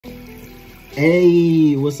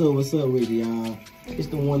Hey, what's up with y'all? It's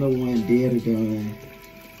the 101 Dead or Done.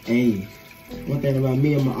 Hey, one thing about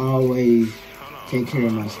me, I'ma always take care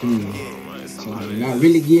of my skin. So when I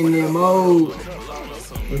really get in that mode,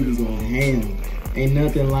 it be going ham. Ain't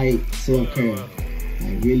nothing like self-care.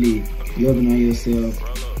 Like really loving on yourself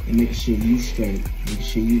and making sure you straight, making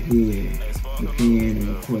sure you good. Within and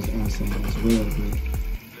of course outside as well, but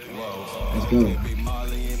let's go.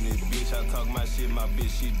 My bitch,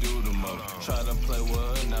 she do the most. Try to play with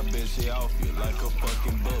her, and I bet she off you like a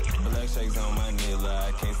fucking book. Black shakes on my nigga,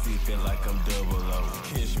 I can't see, feel like I'm double O.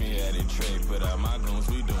 Catch me at a trade, but out my guns,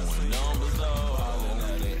 we doing numbers, though. Ballin'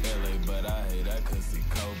 out in LA, but I hate I could see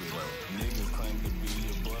Kobe, though. Niggas claim to be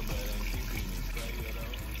your boy, but ain't keeping it straight,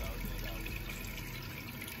 though.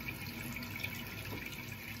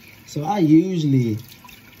 So I usually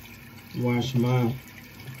wash my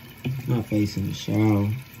face in the shower.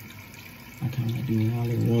 I kind of do it all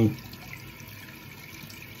at once.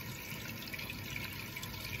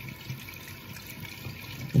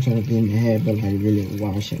 I'm trying to get in the habit of like really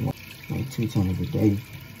washing like 2 times a day.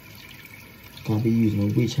 I'll be using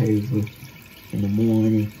a witch hazel in the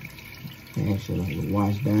morning and actually like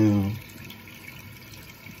wash down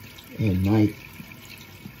at night.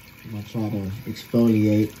 I try to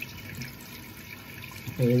exfoliate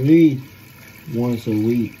at least once a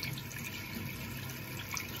week.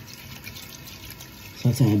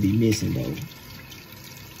 Sometimes be missing though.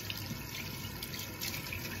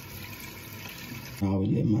 I always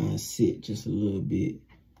let mine sit just a little bit.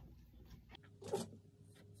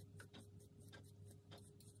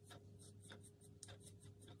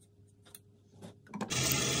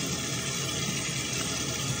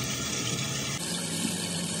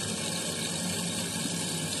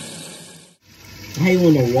 I hate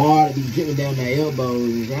when the water be dripping down my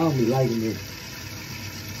elbows. I don't be liking it.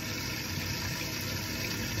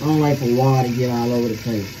 I don't like for water to get all over the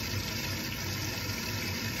place.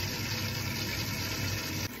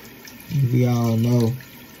 We all know,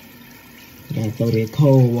 you gotta throw that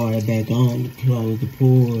cold water back on to close the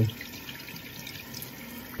pores.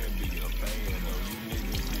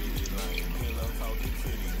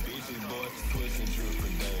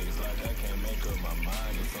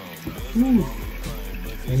 Ooh.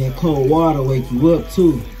 And that cold water wake you up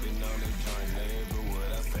too.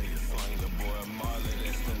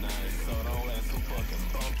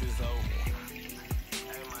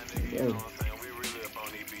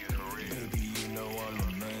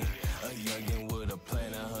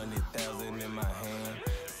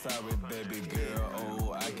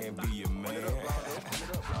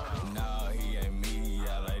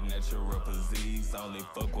 Only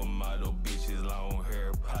fuck with model bitches, long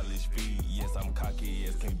hair, polished feet. Yes, I'm cocky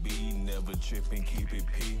as can be, never tripping, keep it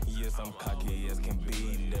P. Yes, I'm cocky as can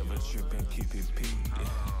be, never tripping, keep it P.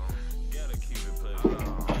 Gotta keep it playing.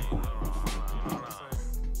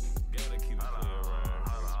 Gotta keep it playing around.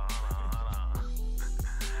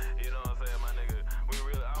 You know what I'm saying, my nigga?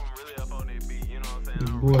 I'm really up on that beat, you know what I'm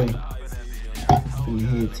saying? Boy, we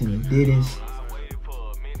head to the Ditties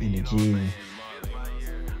and the gym.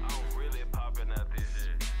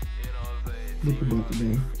 Look about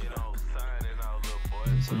today.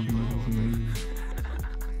 That's a beautiful lady.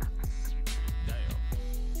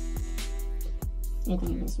 I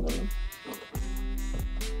think it's really.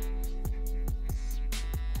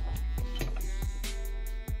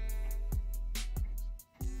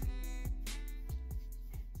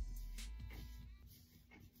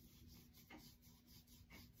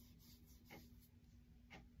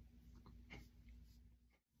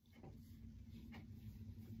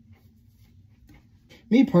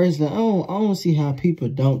 Me personally, I don't see how people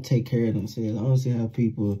don't take care of themselves. I don't see how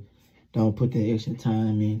people don't put that extra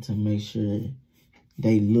time in to make sure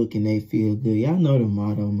they look and they feel good. Y'all know the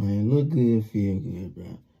motto, man. Look good, feel good,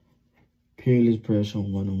 bro. Peerless pressure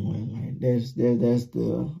 101. Like that's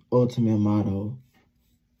the ultimate motto.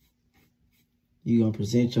 You gonna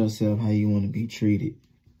present yourself how you want to be treated.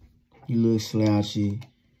 You look slouchy.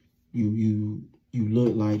 You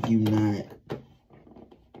look like you not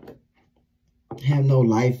have no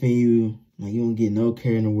life in you, like you don't get no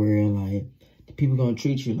care in the world, like people gonna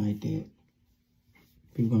treat you like that.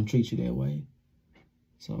 People gonna treat you that way.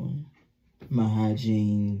 So my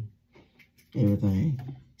hygiene, everything.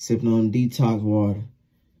 Sipping on detox water.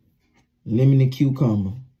 Lemon and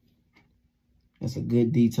cucumber. That's a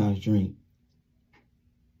good detox drink.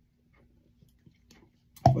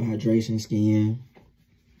 For hydration, skin,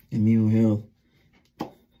 immune health.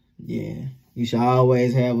 Yeah. You should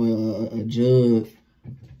always have a jug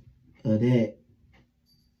of that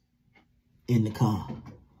in the car.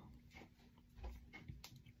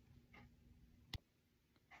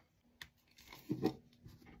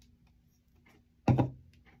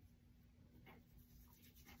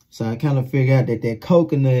 So I kind of figured out that that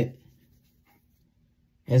coconut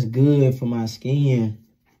is good for my skin.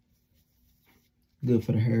 Good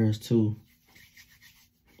for the hairs too.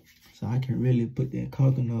 So I can really put that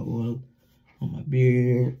coconut oil on my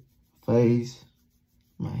beard, face,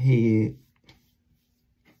 my head,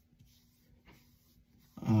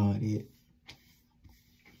 all that.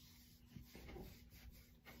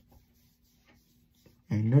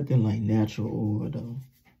 Ain't nothing like natural oil though.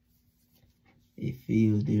 It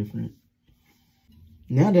feels different.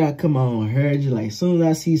 Now that I come on hair, just like as soon as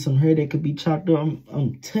I see some hair that could be chopped up,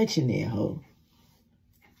 I'm touching that hoe.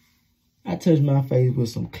 I touch my face with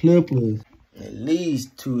some clippers at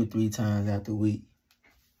least 2 or 3 times out the week.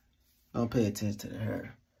 Don't pay attention to the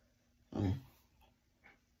hair.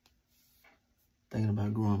 Thinking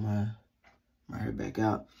about growing my hair back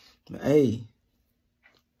out. But hey,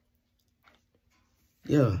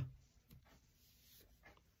 yeah.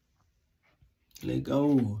 Let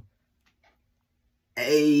go.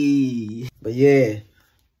 Hey. But yeah,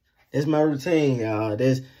 that's my routine, y'all.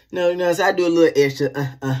 That's so I do a little extra,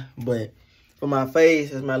 but for my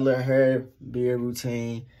face, that's my little hair, beard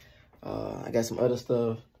routine. I got some other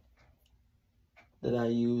stuff that I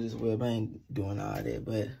use as well, but I ain't doing all that.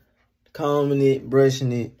 But combing it,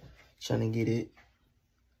 brushing it, trying to get it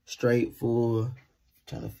straight, full,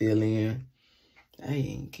 trying to fill in.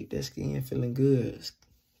 Hey, keep that skin feeling good.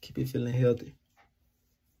 Keep it feeling healthy.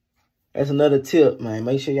 That's another tip, man.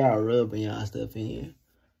 Make sure y'all rubbing y'all stuff in.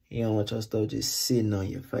 You don't want your stuff just sitting on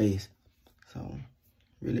your face. So,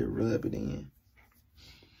 really rub it in.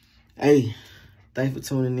 Hey, thanks for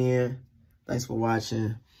tuning in. Thanks for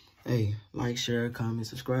watching. Hey, like, share, comment,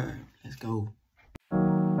 subscribe. Let's go.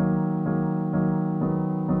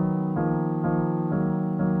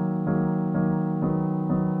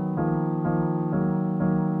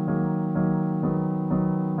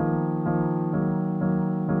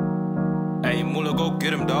 Hey, Mula, go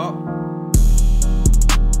get him, dog.